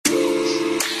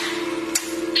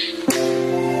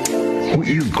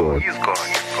is God?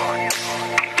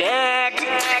 Dad,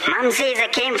 Mom says I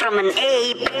came from an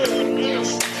ape.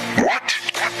 What?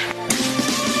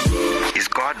 Is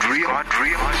God real?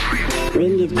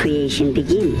 When did creation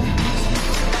begin?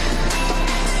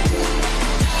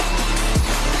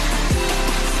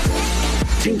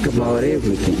 Think about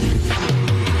everything.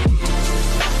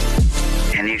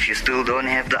 And if you still don't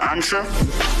have the answer,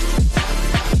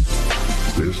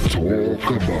 let's talk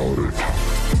about it.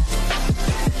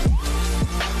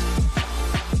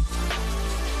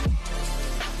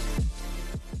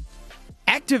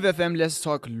 Active FM, let's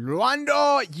talk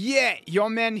Lwando. Yeah, your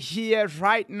man here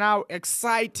right now,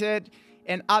 excited.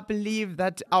 And I believe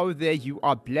that out there you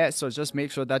are blessed. So just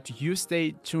make sure that you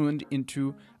stay tuned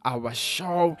into our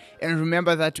show. And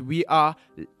remember that we are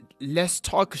Let's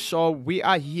Talk Show. We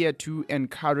are here to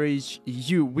encourage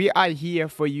you. We are here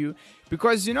for you.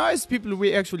 Because, you know, as people,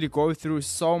 we actually go through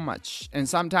so much. And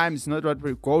sometimes not what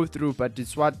we go through, but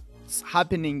it's what's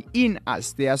happening in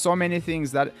us. There are so many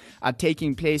things that are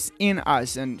taking place in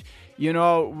us. And, you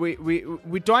know,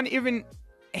 we don't even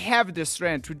have the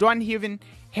strength. We don't even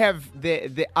have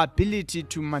the ability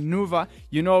to maneuver,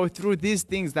 you know, through these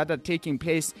things that are taking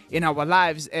place in our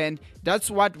lives. And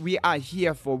that's what we are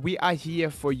here for. We are here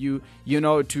for you, you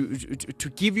know, to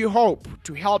give you hope,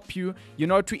 to help you, you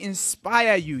know, to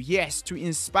inspire you. Yes, to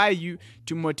inspire you,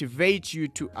 to motivate you,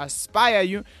 to aspire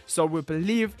you. So we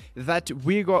believe that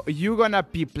you're gonna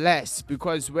be blessed,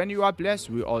 because when you are blessed,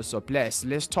 we're also blessed.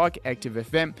 Let's talk Active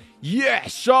FM. Yeah,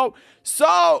 so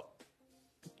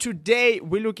today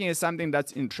we're looking at something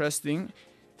that's interesting.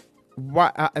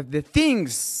 What the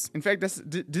things? In fact,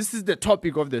 this is the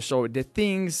topic of the show: the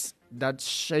things that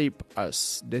shape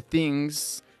us. The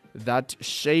things that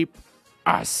shape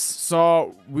us.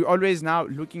 So we're always now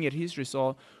looking at history.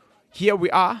 So here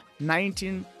we are,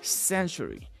 19th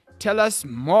century. Tell us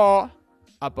more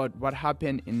about what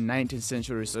happened in 19th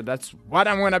century. So that's what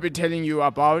I'm gonna be telling you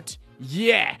about.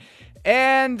 Yeah,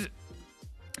 and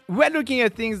we're looking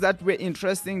at things that were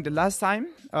interesting the last time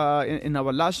in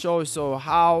our last show. So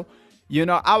how, you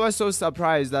know, I was so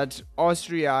surprised that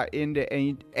Austria in the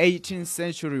 18th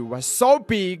century was so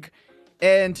big,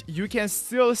 and you can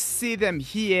still see them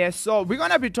here. So we're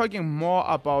going to be talking more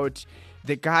about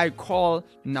the guy called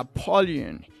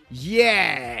Napoleon.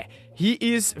 Yeah, he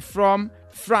is from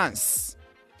France.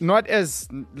 Not as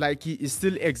like he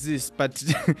still exists, but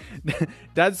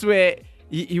that's where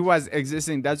he was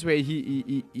existing. That's where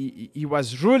he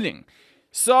was ruling.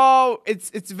 So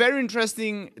it's very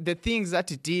interesting the things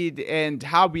that he did and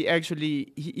how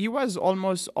he was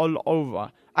almost all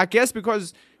over. I guess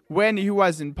because when he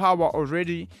was in power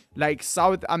already, like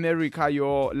South America,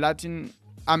 your Latin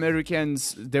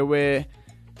Americans, they were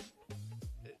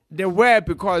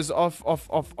because of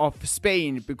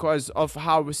Spain, because of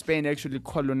how Spain actually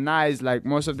colonized like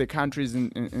most of the countries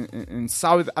in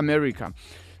South America.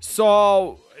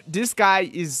 So this guy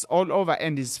is all over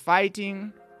and is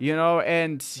fighting, you know,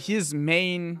 and his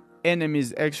main enemy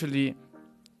is actually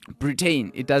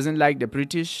Britain. It doesn't like the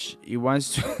British. He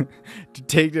wants to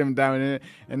take them down.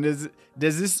 And there's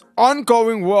this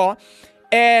ongoing war.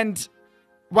 And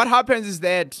what happens is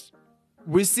that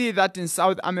we see that in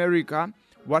South America,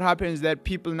 what happens is that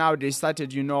people now, they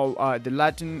started, you know, the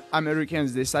Latin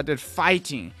Americans, they started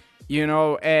fighting. You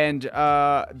know, and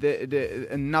the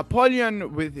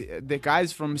Napoleon with the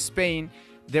guys from Spain,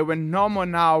 they were normal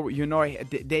now. You know,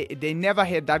 they never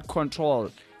had that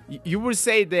control. You would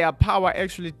say their power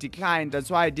actually declined. That's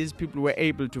why these people were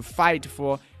able to fight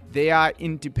for their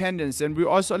independence. And we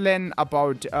also learn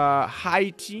about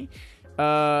Haiti,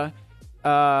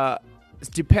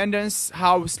 dependence,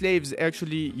 how slaves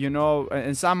actually, you know,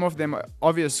 and some of them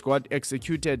obviously got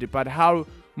executed, but how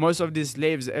most of these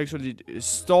slaves actually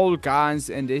stole guns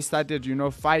and they started, you know,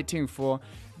 fighting for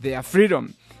their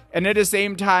freedom. And at the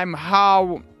same time,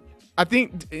 how I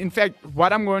think, in fact,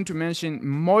 what I'm going to mention,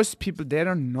 most people, they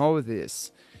don't know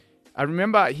this. I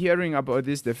remember hearing about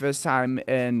this the first time,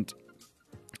 and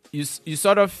you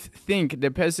sort of think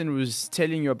the person who's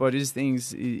telling you about these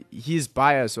things, he's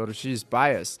biased or she's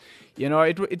biased. You know,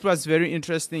 it was very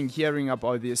interesting hearing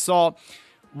about this. So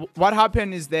what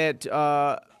happened is that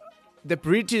the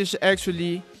British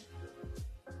actually,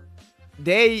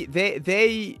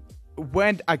 they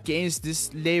went against this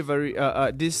slavery,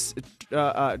 this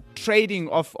trading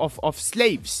of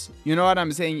slaves. You know what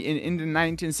I'm saying? In the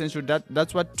 19th century,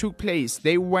 that's what took place.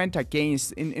 They went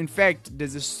against. In fact,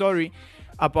 there's a story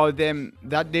about them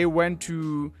that they went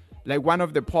to like one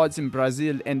of the ports in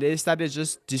Brazil, and they started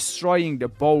just destroying the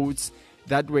boats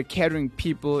that were carrying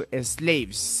people as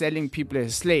slaves, selling people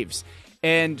as slaves.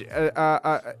 And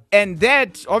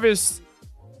that obviously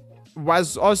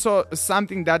was also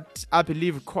something that I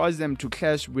believe caused them to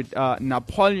clash with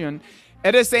Napoleon.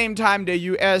 At the same time, the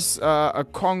U.S.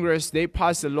 Congress, they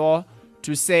passed a law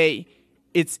to say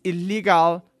it's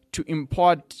illegal to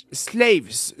import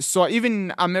slaves. So even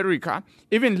in America,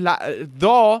 even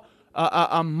though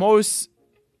most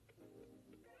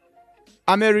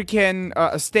American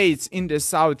states in the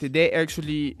South, they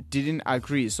actually didn't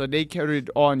agree. So they carried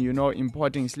on,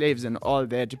 importing slaves and all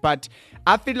that. But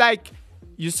I feel like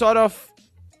you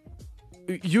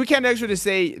can actually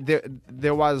say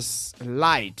there was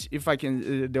light, if I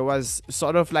can, there was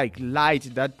sort of like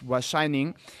light that was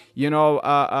shining,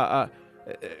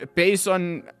 based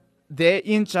on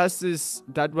the injustice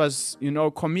that was,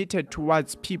 committed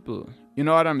towards people. You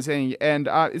know what I'm saying? And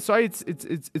so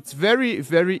it's very,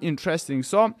 very interesting.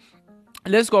 So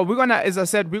let's go. As I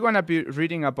said, we're gonna be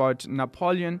reading about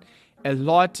Napoleon a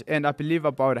lot, and I believe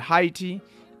about Haiti,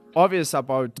 obvious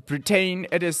about Britain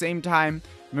at the same time.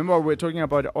 Remember, we're talking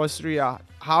about Austria.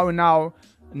 How now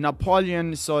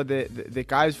Napoleon, so the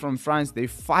guys from France, they're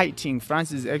fighting.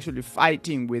 France is actually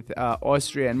fighting with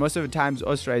Austria, and most of the times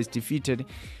Austria is defeated.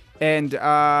 And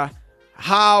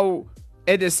how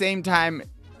at the same time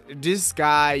this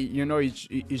guy,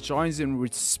 he joins in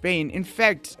with Spain. In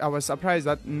fact, I was surprised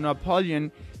that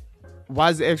Napoleon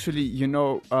was actually,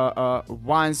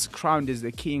 once crowned as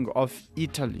the king of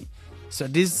Italy. So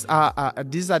these are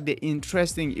the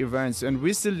interesting events, and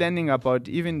we're still learning about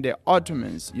even the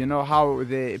Ottomans. How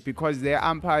because their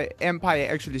empire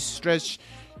actually stretched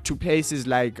to places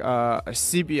like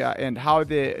Serbia, and how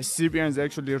the Serbians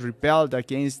actually rebelled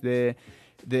against the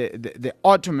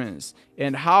Ottomans,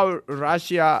 and how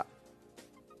Russia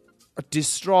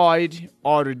destroyed,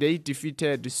 or they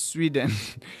defeated Sweden.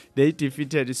 They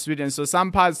defeated Sweden. So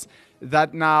some parts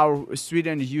that now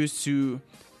Sweden used to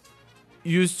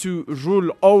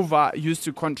rule over, used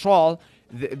to control,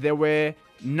 they were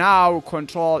now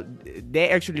controlled. They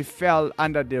actually fell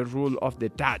under the rule of the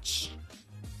Dutch.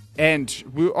 And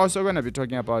we're also going to be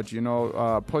talking about,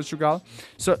 Portugal.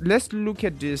 So let's look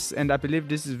at this, and I believe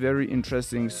this is very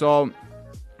interesting. So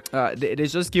they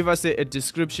just give us a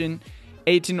description.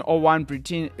 1801,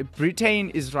 Britain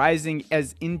is rising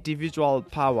as individual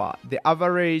power. The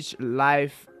average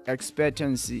life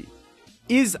expectancy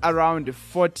is around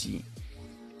 40.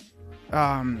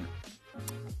 I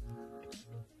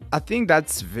think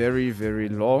that's very, very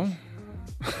low.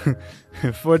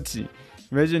 40.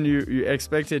 Imagine you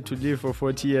expected to live for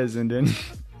 40 years and then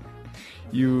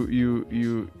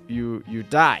you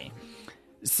die.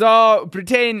 So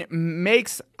Britain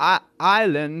makes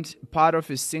Ireland part of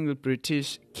a single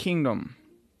British kingdom.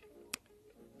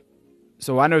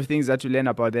 So one of the things that you learn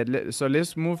about that. So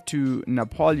let's move to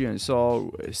Napoleon.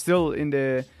 So still in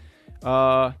the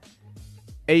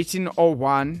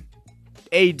 1801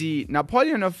 AD,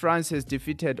 Napoleon of France has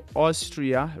defeated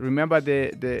Austria. Remember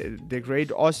the great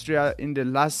Austria in the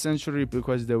last century,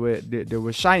 because they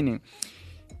were shining.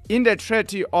 In the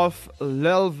Treaty of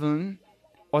Lwando,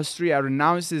 Austria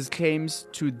renounces claims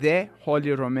to the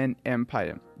Holy Roman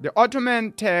Empire. The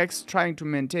Ottoman Turks, trying to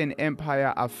maintain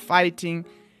empire, are fighting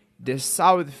the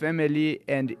South family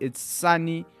and its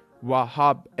Sunni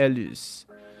Wahhab allies.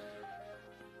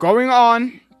 Going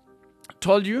on,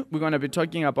 told you we're going to be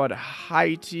talking about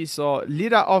Haiti. So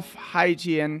leader of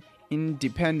Haitian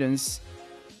independence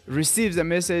receives a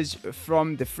message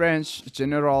from the French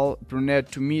General Brunet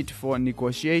to meet for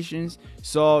negotiations.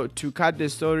 So to cut the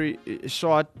story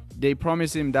short, they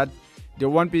promise him that there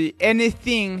won't be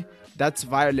anything that's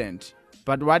violent.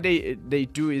 But what they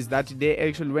do is that they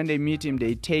actually, when they meet him,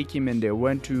 they take him and they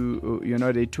went to,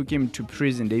 they took him to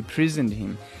prison. They imprisoned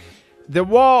him. The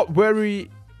war-weary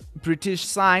British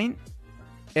sign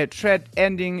a threat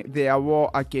ending their war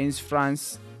against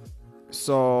France.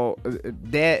 So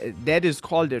that is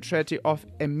called the Treaty of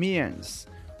Amiens.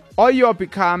 Oyo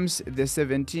becomes the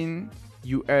 17th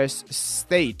U.S.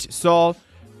 state. So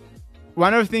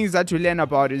one of the things that you learn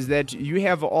about is that you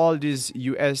have all these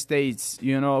U.S. states,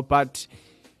 but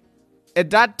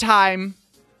at that time,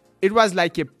 it was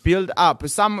like a build-up.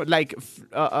 Some like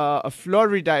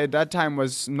Florida at that time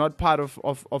was not part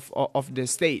of the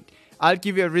state. I'll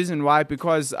give you a reason why.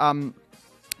 Because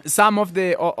some of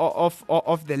the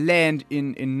land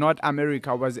in North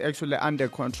America was actually under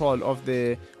control of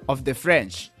the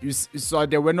French. So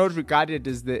they were not regarded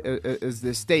as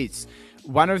the states.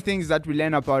 One of the things that we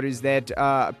learn about is that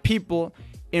people,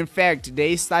 in fact,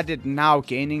 they started now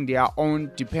gaining their own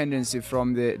dependency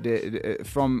from the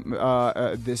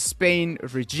Spain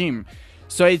regime.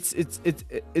 So it's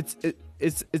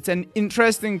an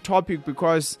interesting topic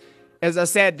because, as I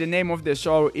said, the name of the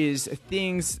show is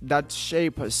Things That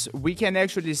Shape Us. We can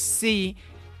actually see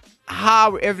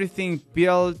how everything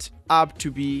built up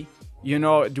to be,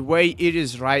 the way it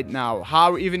is right now.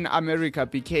 How even America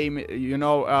became,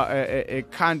 a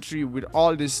country with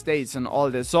all the states and all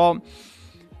this. So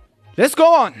let's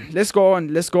go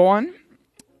on.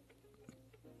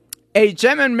 A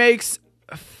German makes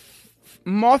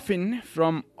morphine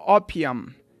from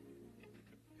opium.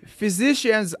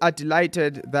 Physicians are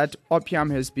delighted that opium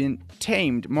has been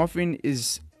tamed. Morphine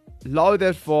is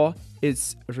lauded for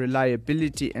its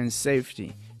reliability and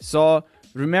safety. So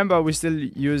remember, we still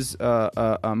use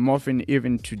morphine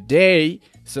even today.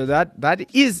 So that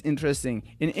is interesting.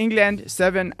 In England,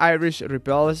 7 Irish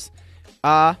rebels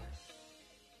are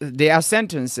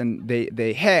sentenced and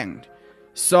they hanged.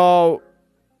 So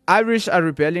Irish are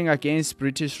rebelling against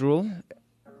British rule.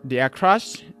 They are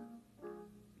crushed.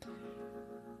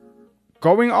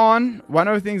 Going on, one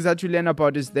of the things that you learn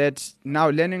about is that now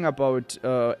learning about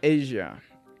Asia.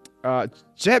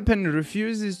 Japan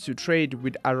refuses to trade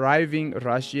with arriving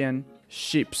Russian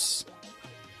ships.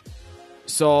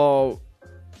 So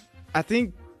I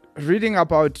think reading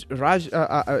about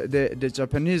Russia, the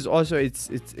Japanese also,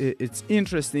 it's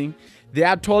interesting. They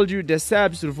are told you the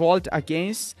Serbs revolt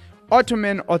against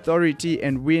Ottoman authority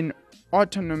and win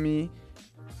autonomy,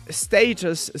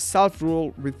 status,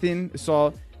 self-rule within.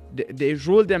 So they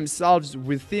rule themselves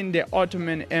within the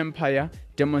Ottoman Empire,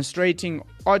 demonstrating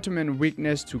Ottoman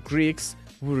weakness to Greeks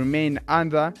who remain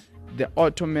under the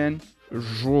Ottoman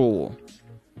rule.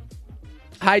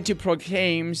 Haiti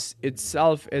proclaims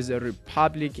itself as a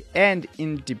republic and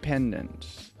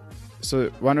independent. So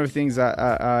one of the things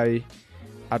I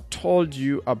told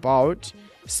you about,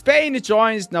 Spain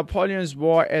joins Napoleon's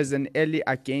war as an ally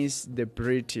against the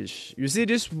British. You see,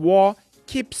 this war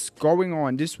keeps going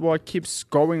on.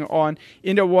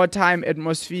 In the wartime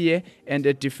atmosphere and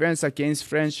the defense against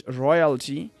French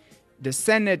royalty, the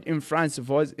Senate in France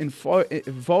votes in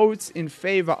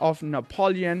favor of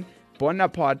Napoleon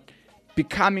Bonaparte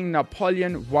becoming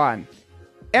Napoleon I,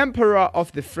 Emperor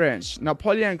of the French.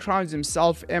 Napoleon crowns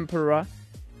himself emperor.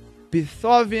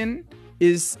 Beethoven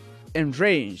is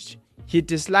enraged. He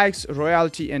dislikes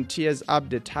royalty and tears up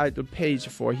the title page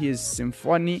for his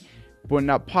Symphonie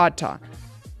Bonaparte,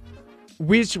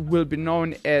 which will be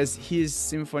known as his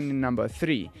Symphony Number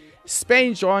 3.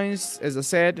 Spain joins, as I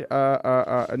said,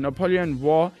 Napoleon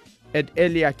War at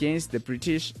ally against the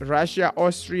British. Russia,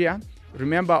 Austria.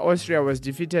 Remember, Austria was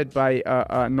defeated by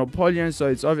Napoleon, so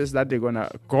it's obvious that they're going to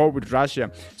go with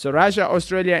Russia. So Russia,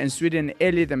 Australia, and Sweden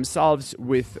ally themselves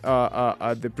with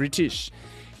the British.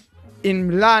 In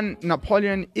Milan,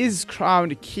 Napoleon is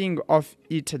crowned King of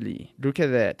Italy. Look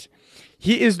at that.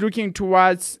 He is looking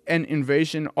towards an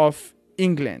invasion of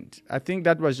England. I think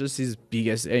that was just his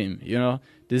biggest aim,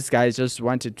 This guy just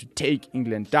wanted to take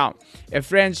England down. A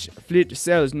French fleet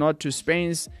sails north to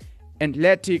Spain's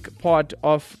Atlantic port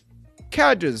of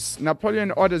Cadiz.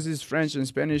 Napoleon orders his French and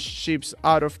Spanish ships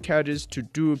out of Cadiz to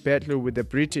do battle with the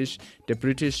British. The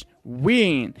British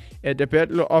win at the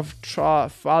Battle of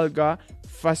Trafalgar,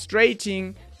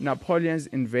 frustrating Napoleon's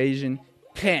invasion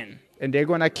plan. And they're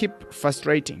going to keep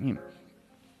frustrating him.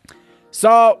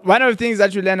 So one of the things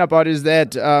that you learn about is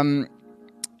that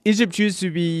Egypt used to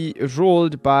be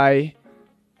ruled by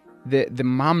the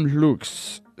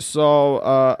Mamluks.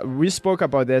 So we spoke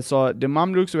about that. So the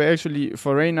Mamluks were actually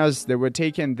foreigners. They were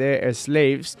taken there as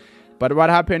slaves. But what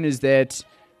happened is that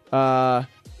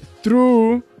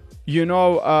through,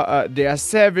 their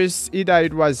service, either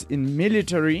it was in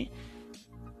military,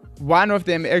 one of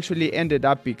them actually ended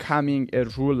up becoming a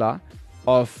ruler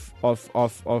of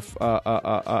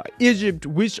Egypt,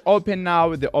 which opened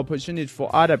now the opportunity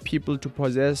for other people to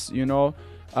possess,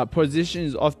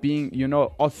 positions of being,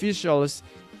 officials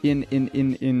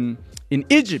in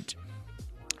Egypt.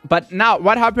 But now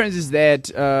what happens is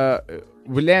that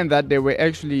we learn that they were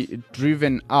actually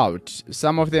driven out.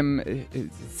 Some of them,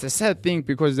 it's a sad thing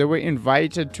because they were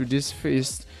invited to this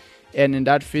feast, and in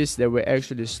that feast they were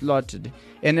actually slaughtered.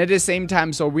 And at the same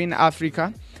time, so we in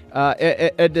Africa,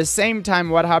 at the same time,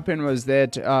 what happened was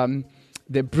that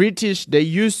the British, they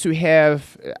used to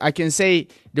have, I can say,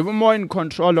 they were more in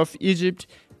control of Egypt,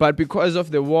 but because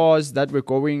of the wars that were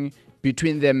going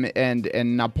between them and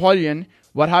Napoleon,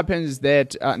 what happens is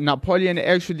that Napoleon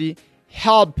actually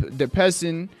helped the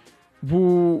person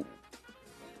who,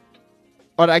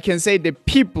 or I can say the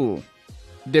people,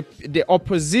 the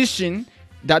opposition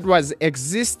that was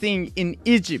existing in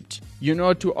Egypt,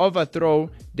 to overthrow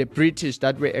the British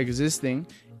that were existing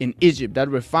in Egypt, that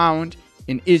were found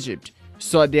in Egypt.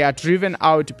 So they are driven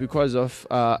out because of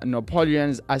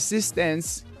Napoleon's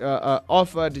assistance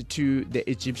offered to the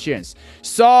Egyptians.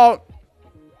 So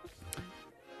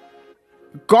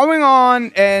going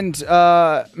on, and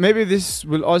maybe this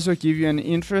will also give you an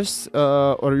interest,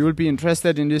 or you'll be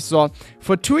interested in this. So,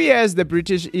 for 2 years, the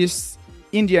British East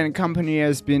Indian Company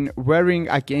has been warring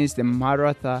against the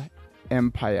Maratha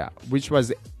Empire, which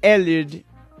was allied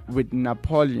with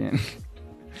Napoleon.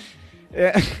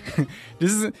 Yeah.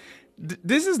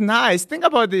 This is nice. Think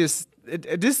about this.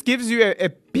 This gives you a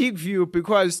big view,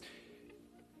 because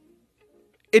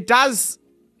it does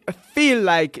feel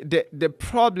like the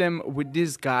problem with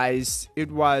these guys,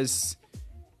 it was,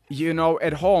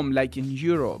 at home, like in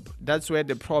Europe. That's where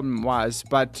the problem was.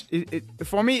 But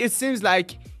for me, it seems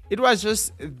like it was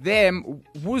just them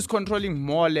who's controlling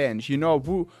more land,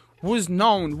 who's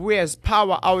known, who has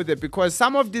power out there. Because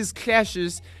some of these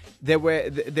clashes, they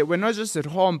were not just at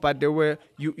home, but they were,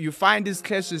 you find these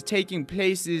clashes taking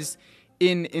places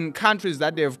in countries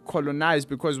that they've colonized,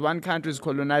 because one country is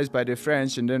colonized by the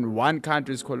French, and then one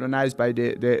country is colonized by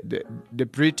the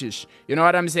British. You know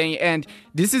what I'm saying? And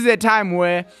this is a time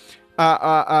where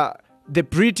the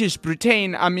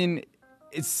Britain, I mean,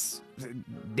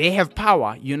 they have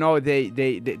power.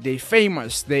 They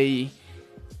famous.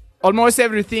 Almost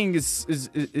everything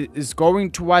is going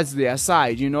towards their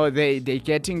side. They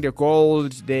getting the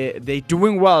gold. They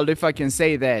doing well, if I can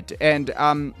say that.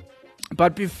 And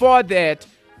but before that,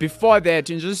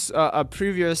 in just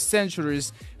previous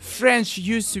centuries, French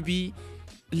used to be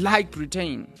like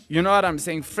Britain. You know what I'm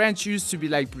saying? French used to be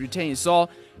like Britain. So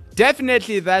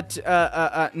definitely that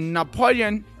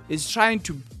Napoleon is trying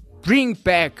to bring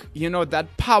back, that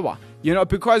power.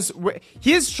 Because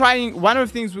he's trying. One of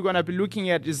the things we're gonna be looking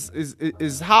at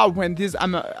is how, when these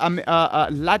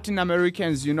Latin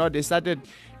Americans, they started,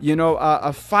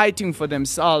 fighting for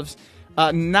themselves.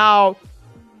 Now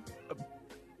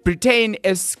Britain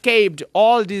escaped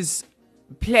all these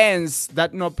plans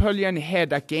that Napoleon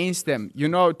had against them,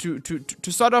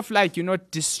 to sort of like,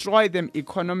 destroy them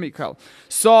economical.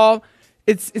 So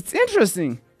it's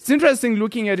interesting. It's interesting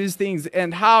looking at these things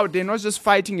and how they're not just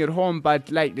fighting at home, but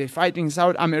like they're fighting in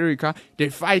South America, they're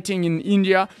fighting in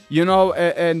India,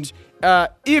 and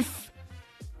if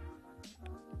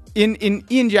in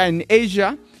India, in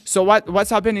Asia, so what's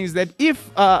happening is that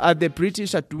if the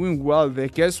British are doing well there,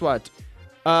 guess what?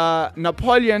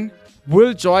 Napoleon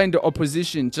will join the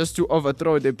opposition just to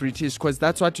overthrow the British, because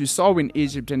that's what you saw in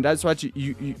Egypt, and that's what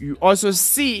you also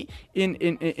see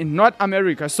in North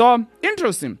America. So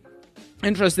interesting.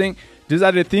 These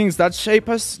are the things that shape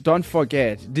us. Don't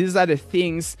forget, these are the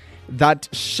things that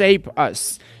shape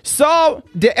us. So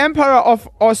the Emperor of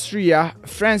Austria,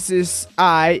 Francis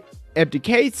I,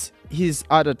 abdicates his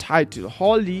other title,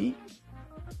 Holy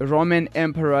Roman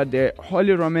Emperor. The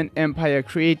Holy Roman Empire,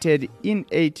 created in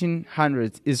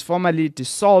 1800, is formally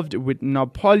dissolved, with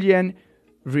Napoleon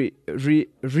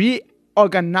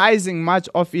reorganizing much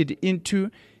of it into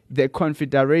the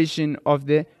Confederation of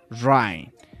the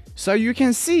Rhine. So you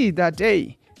can see that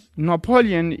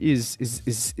Napoleon is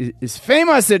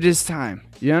famous at this time,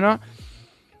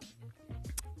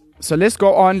 So let's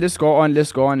go on.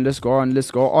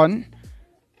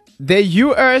 The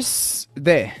US,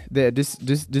 this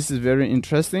is very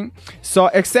interesting. So,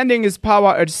 extending its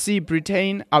power at sea,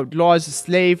 Britain outlaws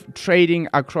slave trading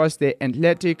across the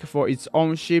Atlantic for its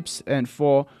own ships and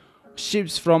for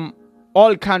ships from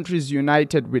all countries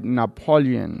united with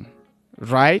Napoleon,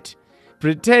 right?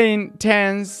 Britain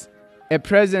turns a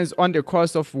presence on the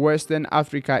coast of Western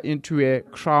Africa into a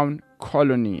crown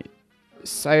colony,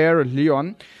 Sierra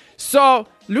Leone. So,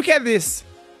 look at this.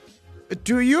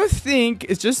 Do you think,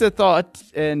 it's just a thought,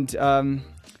 and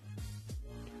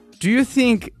do you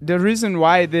think the reason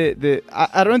why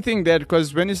I don't think that,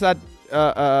 because when you start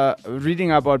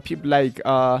reading about people like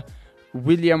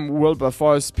William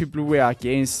Wilberforce, people who were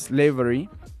against slavery,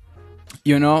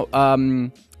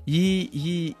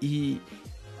 he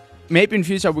maybe in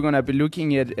future we're gonna be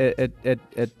looking at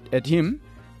him,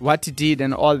 what he did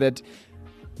and all that.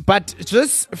 But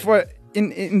just for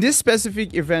in this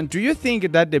specific event, do you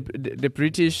think that the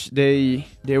British they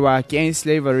were against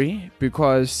slavery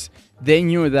because they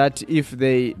knew that if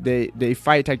they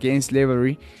fight against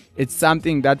slavery, it's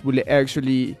something that will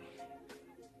actually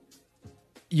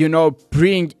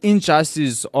bring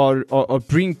injustice or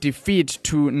bring defeat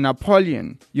to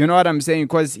Napoleon? You know what I'm saying?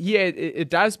 Because here it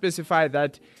does specify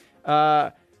that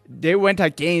they went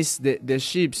against the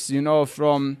ships,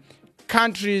 from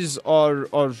countries or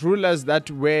rulers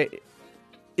that were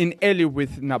in ally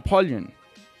with Napoleon,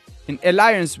 in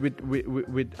alliance with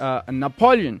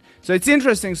Napoleon. So it's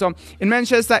interesting. So in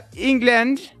Manchester,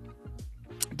 England,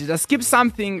 did I skip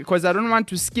something? Because I don't want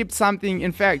to skip something.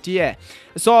 In fact, yeah.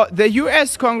 So the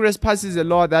U.S. Congress passes a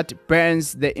law that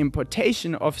bans the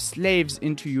importation of slaves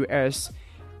into U.S.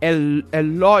 a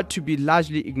lot to be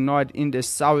largely ignored in the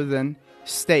southern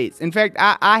states. In fact,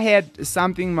 I had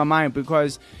something in my mind,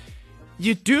 because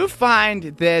you do find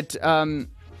that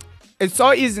it's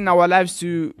so easy in our lives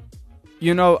to,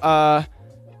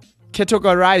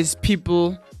 categorize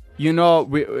people,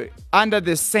 under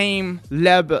the same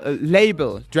label.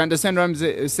 Do you understand what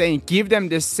I'm saying? Give them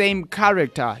the same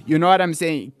character. You know what I'm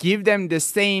saying? Give them the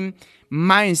same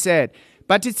mindset.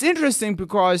 But it's interesting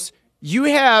because you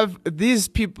have these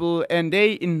people, and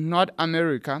they in North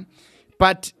America,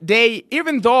 but they,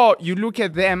 even though you look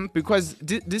at them, because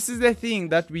this is the thing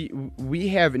that we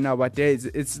have in our days,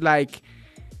 it's like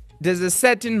there's a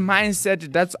certain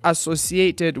mindset that's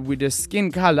associated with the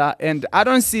skin color, and I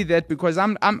don't see that, because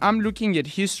I'm looking at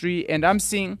history, and I'm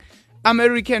seeing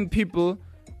American people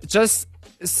just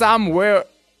somewhere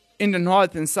in the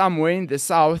north and somewhere in the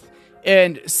south,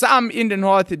 and some in the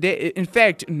north. They, in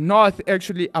fact, North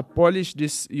actually abolished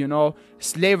this,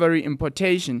 slavery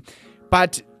importation,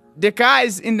 but the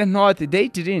guys in the north, they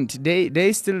didn't.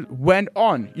 They still went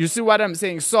on. You see what I'm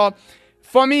saying? So,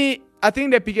 for me, I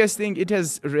think the biggest thing, it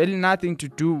has really nothing to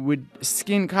do with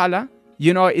skin color.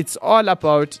 It's all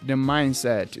about the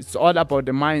mindset. It's all about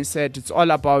the mindset. It's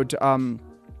all about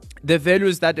the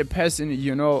values that a person,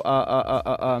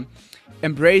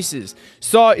 embraces.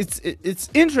 So it's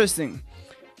interesting.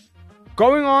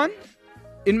 Going on,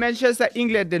 in Manchester,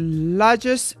 England, the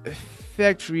largest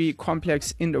factory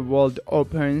complex in the world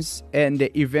opens, and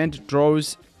the event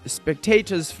draws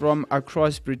spectators from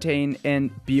across Britain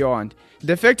and beyond.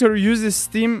 The factory uses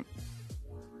steam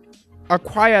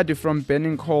acquired from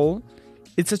burning coal.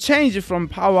 It's a change from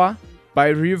power by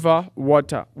river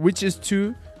water, which is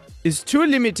too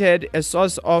limited a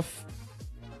source of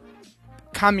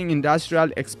coming industrial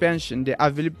expansion. The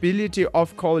availability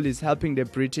of coal is helping the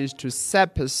British to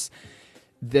surpass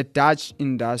the Dutch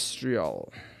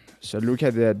industrial. So look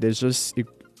at that. There's just a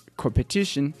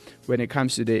competition when it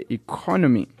comes to the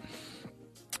economy.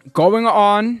 Going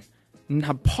on,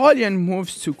 Napoleon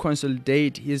moves to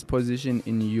consolidate his position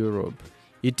in Europe.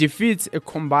 He defeats a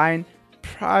combined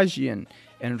Prussian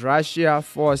and Russia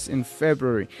force in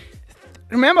February.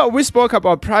 Remember, we spoke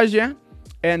about Prussia,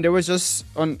 and there was just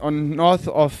on north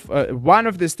of one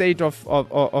of the state of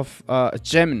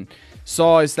German.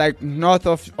 So it's like north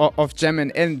of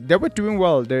German, and they were doing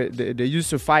well. They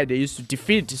used to fight, they used to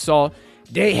defeat. So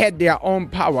they had their own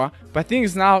power. But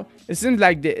things now, it seems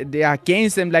like they are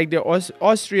against them. Like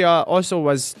Austria also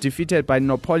was defeated by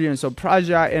Napoleon. So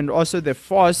Prussia and also the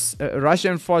force,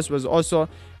 Russian force, was also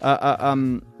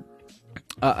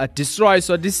destroyed.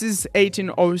 So this is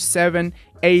 1807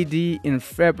 AD in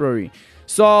February.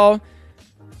 So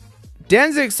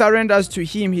Danzig surrenders to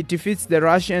him. He defeats the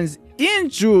Russians in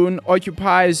June,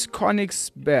 occupies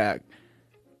Königsberg.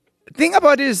 Think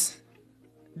about this.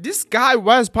 This guy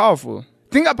was powerful.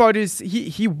 Think about this.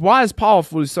 He was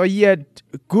powerful, so he had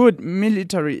good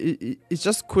military. It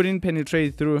just couldn't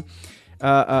penetrate through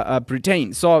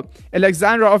Britain. So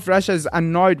Alexander of Russia is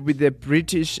annoyed with the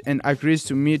British and agrees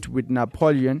to meet with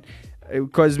Napoleon,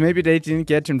 because maybe they didn't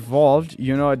get involved.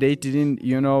 They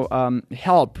didn't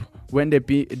help when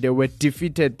they were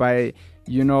defeated by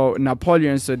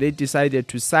Napoleon, so they decided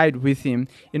to side with him.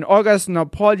 In August,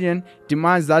 Napoleon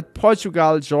demands that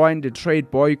Portugal join the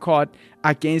trade boycott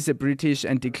against the British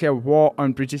and declare war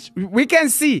on British. We can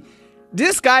see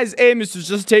this guy's aim is to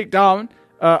just take down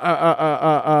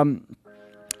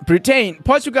Britain.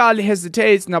 Portugal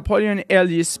hesitates. Napoleon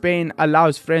early Spain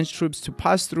allows French troops to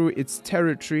pass through its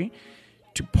territory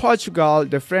to Portugal.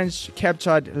 The French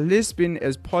captured Lisbon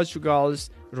as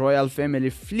Portugal's royal family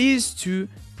flees to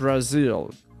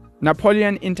Brazil.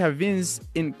 Napoleon intervenes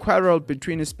in quarrel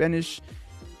between Spain's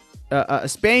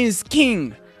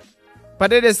king,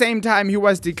 but at the same time he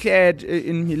was declared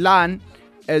in Milan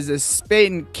as a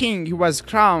Spain king. He was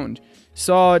crowned.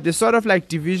 So the sort of like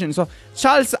division. So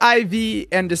Charles IV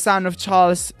and the son of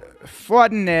Charles,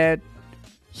 Ferdinand,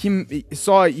 he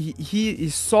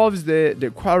solves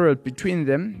the quarrel between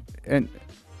them, and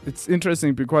it's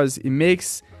interesting because he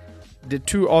makes the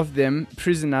two of them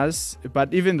prisoners,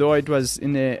 but even though it was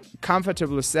in a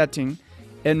comfortable setting,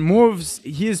 and moves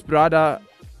his brother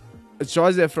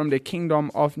Joseph from the kingdom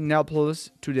of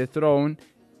Naples to the throne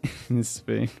in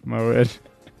Spain. My word.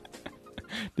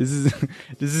 This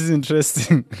is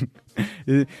interesting.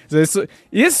 So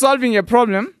he's solving a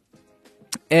problem,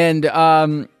 and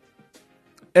at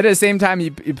the same time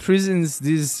he imprisons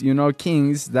these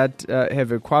kings that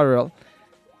have a quarrel.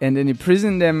 And then he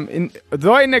imprisoned them, in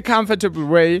a comfortable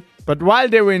way. But while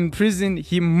they were in prison,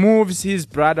 he moves his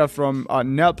brother from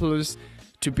Naples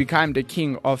to become the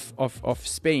king of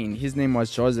Spain. His name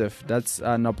was Joseph. That's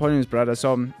Napoleon's brother.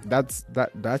 So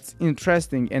that's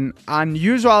interesting. An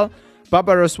unusual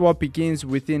barbarous war begins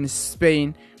within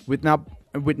Spain with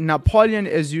Napoleon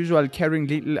as usual caring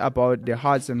little about their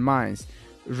hearts and minds.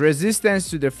 Resistance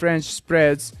to the French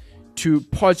spreads to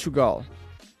Portugal.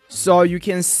 So you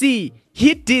can see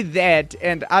he did that,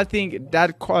 and I think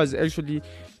that caused actually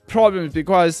problems,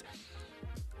 because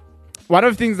one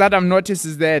of the things that I've noticed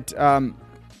is that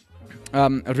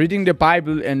reading the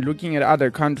Bible and looking at other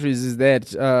countries is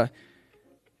that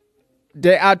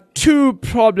there are two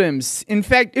problems. In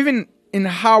fact, even in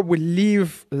how we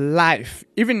live life,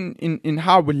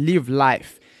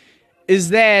 is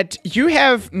that you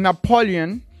have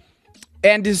Napoleon,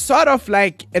 and it's sort of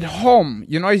like at home,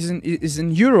 he's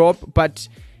in Europe, but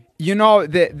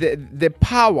the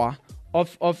power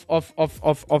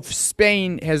of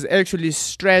Spain has actually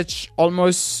stretched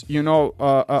almost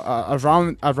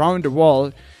around the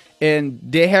world, and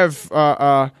they have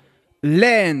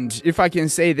land, if I can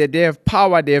say that. They have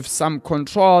power, they have some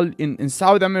control in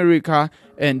South America,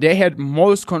 and they had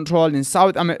most control in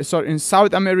South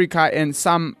America and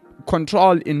some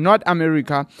control in North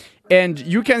America. And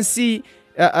you can see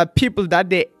people that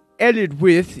they allied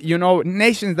with,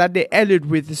 nations that they allied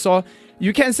with. So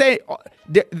you can say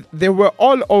they were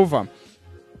all over.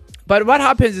 But what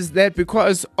happens is that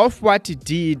because of what he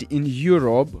did in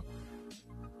Europe,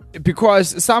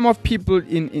 because some of people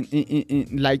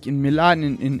in Milan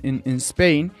in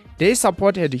Spain, they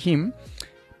supported him,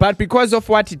 but because of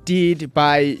what he did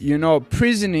by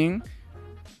prisoning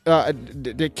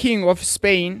the king of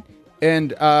Spain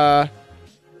and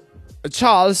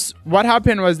Charles, what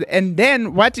happened was, and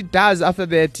then what it does after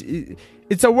that,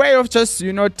 it's a way of just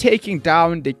taking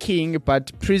down the king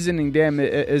but prisoning them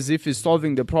as if he's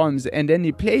solving the problems, and then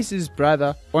he places his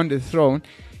brother on the throne.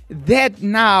 That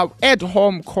now at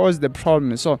home caused the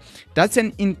problem. So that's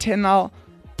an internal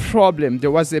problem.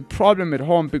 There was a problem at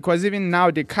home, because even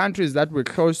now the countries that were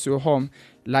close to home,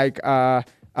 like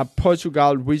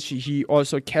Portugal, which he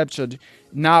also captured,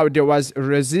 now there was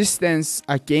resistance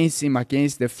against him,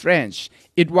 against the French.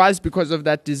 It was because of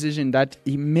that decision that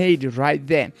he made right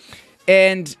there.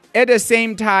 And at the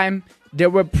same time, there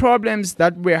were problems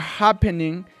that were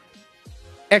happening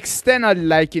externally,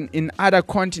 like in other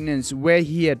continents where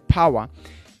he had power.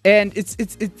 And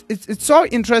it's so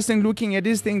interesting looking at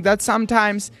this thing, that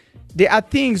sometimes there are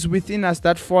things within us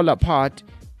that fall apart,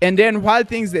 and then while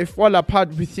things they fall apart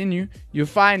within you, you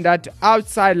find that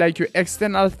outside, like your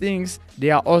external things, they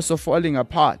are also falling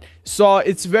apart. So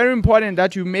it's very important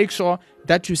that you make sure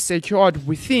that you secured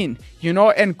within,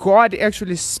 and God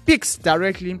actually speaks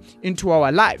directly into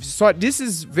our lives. So this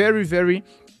is very, very,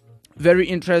 very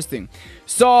interesting.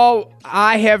 So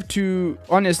I have to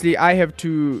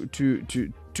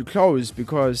close,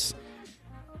 because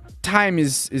time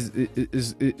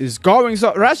is going.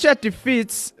 So Russia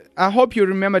defeats, I hope you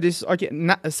remember this. Okay,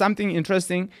 something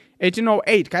interesting.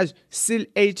 1808, guys, still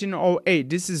 1808.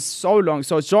 This is so long.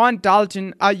 So John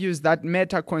Dalton argues that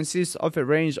matter consists of a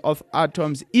range of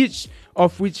atoms, each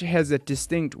of which has a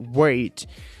distinct weight.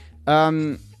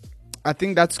 I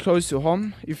think that's close to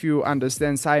home if you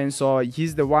understand science. So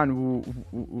he's the one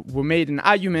who made an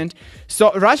argument.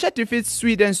 So Russia defeats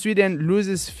Sweden. Sweden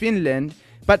loses Finland.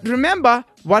 But remember,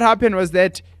 what happened was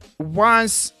that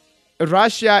once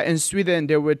Russia and Sweden,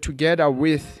 they were together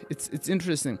with, it's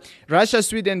interesting. Russia,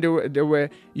 Sweden, they were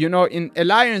in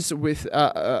alliance with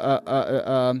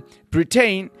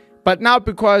Britain. But now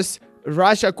because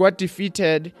Russia got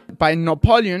defeated by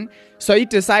Napoleon, so he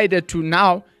decided to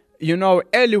now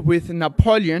ally with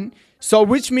Napoleon. So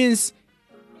which means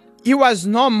he was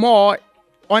no more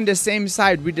on the same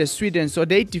side with the Sweden. So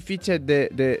they defeated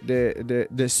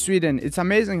the Sweden. It's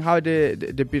amazing how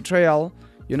the betrayal,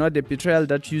 the betrayal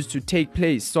that used to take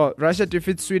place. So Russia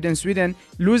defeats Sweden. Sweden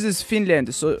loses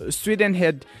Finland. So Sweden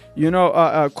had,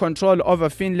 control over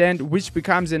Finland, which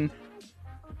becomes an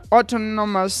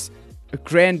autonomous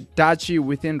Grand Duchy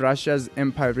within Russia's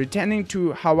empire. Returning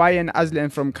to Hawaiian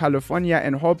island from California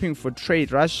and hoping for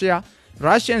trade,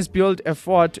 Russians built a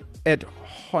fort at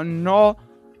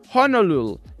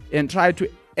Honolulu and tried to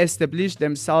establish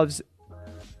themselves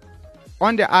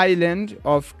on the island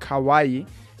of Kauai,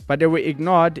 but they were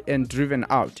ignored and driven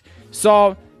out.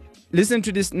 So listen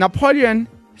to this. Napoleon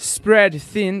spread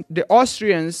thin. The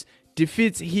Austrians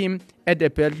defeat him at the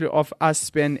Battle of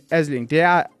Aspen-Ezling. They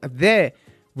are there.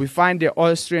 We find the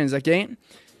Austrians again.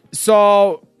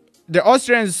 So the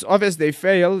Austrians, obviously, they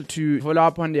fail to follow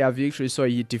up on their victory, so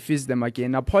he defeats them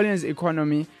again. Napoleon's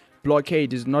economy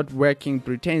blockade is not working.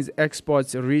 Britain's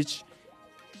exports reach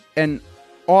an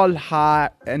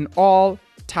all-time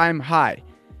high.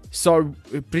 So,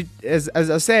 as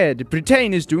I said,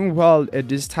 Britain is doing well at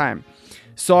this time.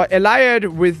 So, allied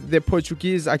with the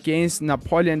Portuguese against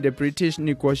Napoleon, the British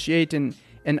negotiating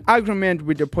an agreement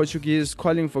with the Portuguese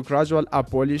calling for gradual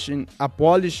abolition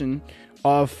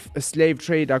of slave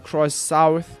trade across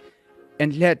South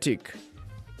Atlantic.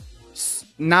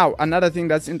 Now, another thing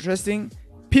that's interesting,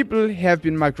 people have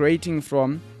been migrating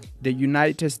from the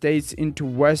United States into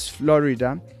West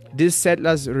Florida. These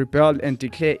settlers rebelled and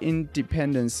declared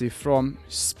independence from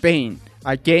Spain.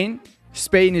 Again,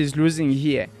 Spain is losing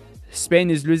here. Spain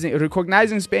is losing.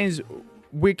 Recognizing Spain's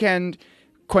weakened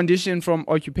condition from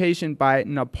occupation by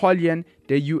Napoleon,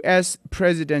 the U.S.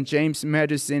 President James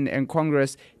Madison and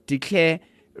Congress declare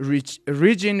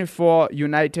region for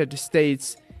United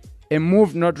States, a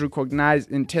move not recognized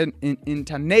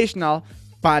international,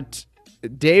 but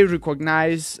they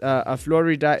recognize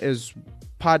Florida as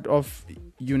part of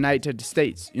United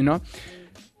States, you know.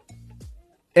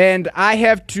 And I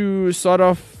have to sort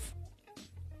of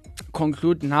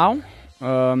conclude now.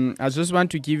 I just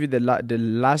want to give you the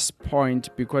last point,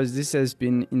 because this has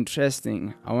been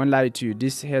interesting. I won't lie to you.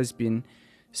 This has been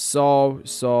so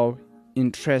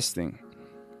interesting.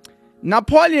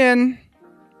 Napoleon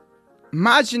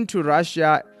marching to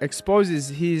Russia exposes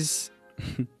his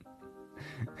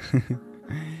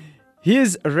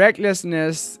his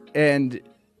recklessness and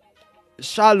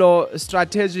shallow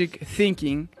strategic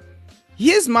thinking.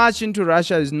 His march into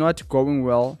Russia is not going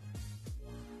well.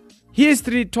 His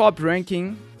 3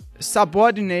 top-ranking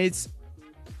subordinates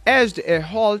urged a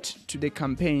halt to the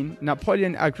campaign.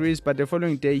 Napoleon agrees, but the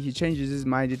following day he changes his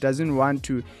mind. He doesn't want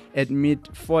to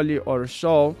admit folly or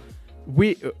show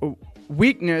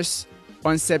weakness.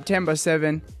 On September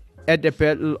 7, at the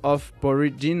Battle of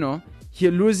Borodino, he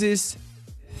loses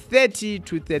 30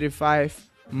 to 35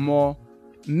 more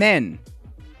men,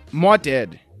 more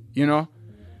dead, you know,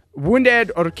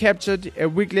 wounded or captured. A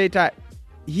week later,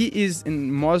 he is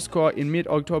in Moscow. In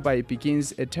mid-October, he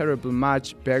begins a terrible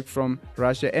march back from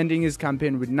Russia, ending his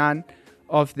campaign with none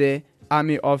of the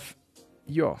army of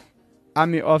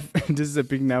this is a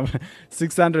big number,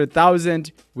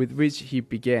 600,000 with which he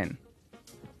began.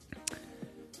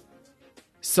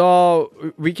 So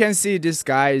we can see this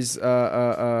guy's,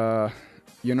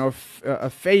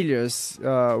 failures.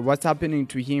 What's happening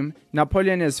to him?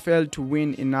 Napoleon has failed to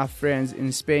win enough friends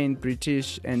in Spain.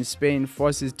 British and Spain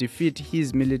forces defeat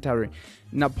his military.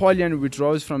 Napoleon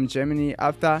withdraws from Germany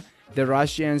after the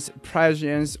Russians,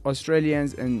 Prussians,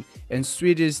 Australians, and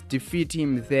Swedes defeat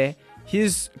him there.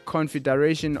 His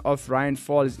Confederation of Rhine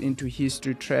falls into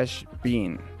history trash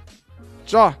bin.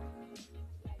 Jaw.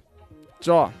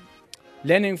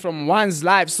 Learning from one's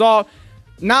life. So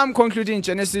now I'm concluding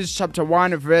Genesis chapter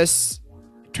 1 verse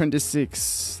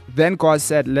 26. Then God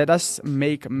said, let us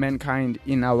make mankind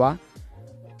in our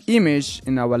image,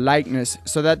 in our likeness,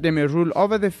 so that they may rule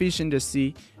over the fish in the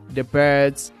sea, the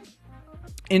birds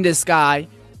in the sky,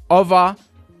 over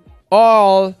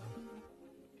all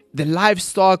the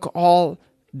livestock, all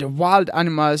the wild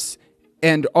animals,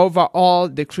 and over all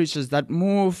the creatures that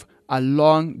move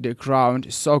along the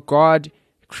ground. So God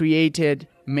created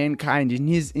mankind in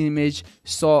his image.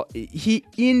 So he,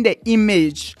 in the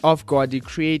image of God, he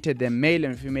created them, male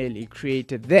and female, he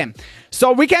created them.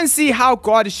 So we can see how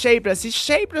God shaped us. He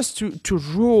shaped us to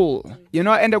rule, you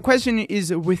know. And the question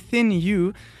is within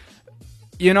you,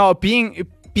 you know, being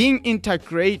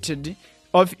integrated,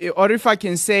 or if I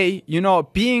can say, you know,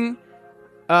 being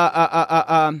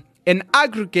an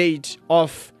aggregate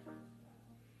of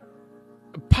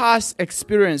past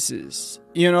experiences,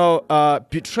 you know,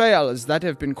 betrayals that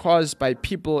have been caused by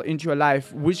people into your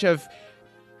life, which have,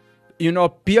 you know,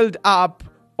 built up,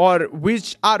 or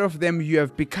which out of them you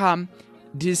have become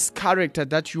this character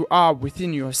that you are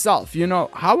within yourself. You know,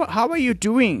 how are you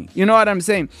doing? You know what I'm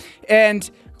saying?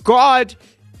 And God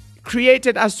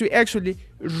created us to actually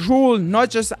rule not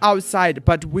just outside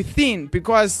but within,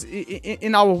 because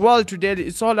in our world today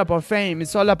it's all about fame.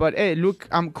 It's all about, hey, look,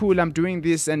 I'm cool, I'm doing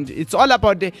this, and it's all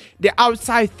about the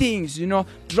outside things, you know,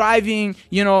 driving,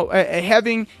 you know,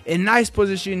 having a nice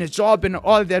position, a job and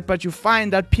all that. But you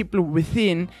find that people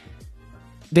within,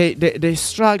 they're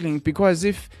struggling, because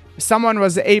if someone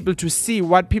was able to see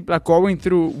what people are going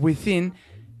through within,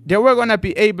 they were going to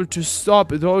be able to stop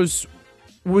those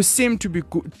who seem to be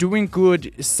doing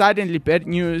good. Suddenly bad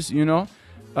news, you know,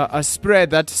 a spread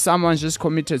that someone just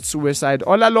committed suicide.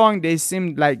 All along they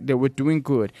seemed like they were doing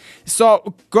good.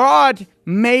 So God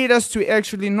made us to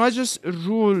actually not just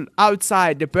rule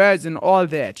outside, the birds and all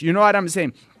that, you know what I'm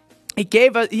saying.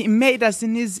 He made us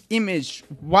in his image.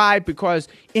 Why? Because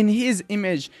in his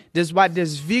image there's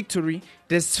victory,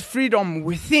 there's freedom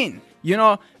within.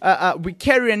 we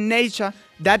carry a nature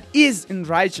that is in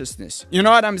righteousness. You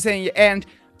know what I'm saying? And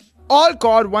all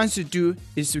God wants to do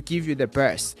is to give you the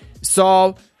best.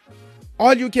 So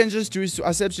all you can just do is to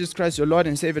accept Jesus Christ, your Lord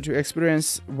and Savior, to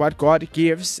experience what God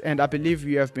gives. And I believe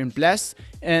you have been blessed.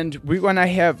 And we're going to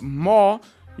have more,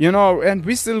 and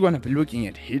we're still going to be looking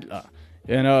at Hitler.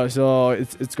 So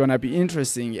it's going to be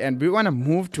interesting. And we want to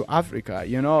move to Africa.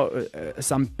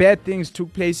 Some bad things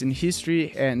took place in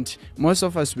history. And most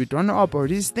of us, we don't know about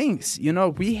these things.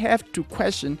 We have to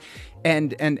question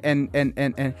and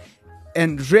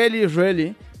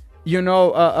really,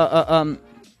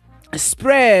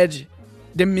 spread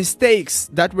the mistakes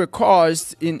that were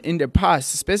caused in the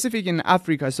past, specifically in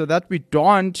Africa, so that we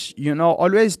don't,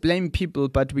 always blame people,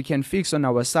 but we can fix on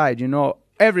our side,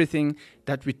 everything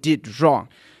that we did wrong.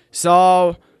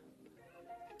 So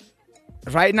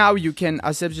right now you can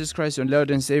accept Jesus Christ, your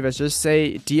Lord and Savior. Just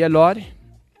say, dear Lord,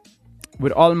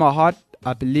 with all my heart,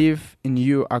 I believe in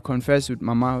you. I confess with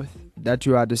my mouth that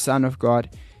you are the Son of God.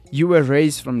 You were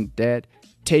raised from the dead,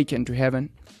 taken to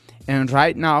heaven. And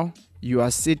right now, you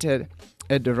are seated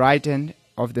at the right hand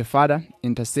of the Father,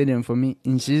 interceding for me.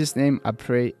 In Jesus' name I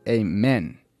pray,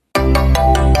 amen.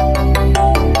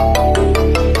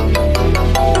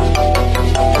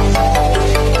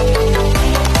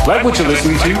 Like what you're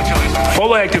listening to?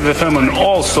 Follow Active FM on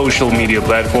all social media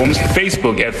platforms.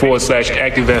 Facebook at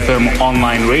 /Active FM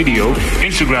Online Radio,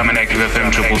 Instagram at Active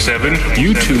FM 777,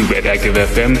 YouTube at Active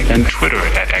FM, and Twitter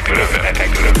at Active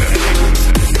FM.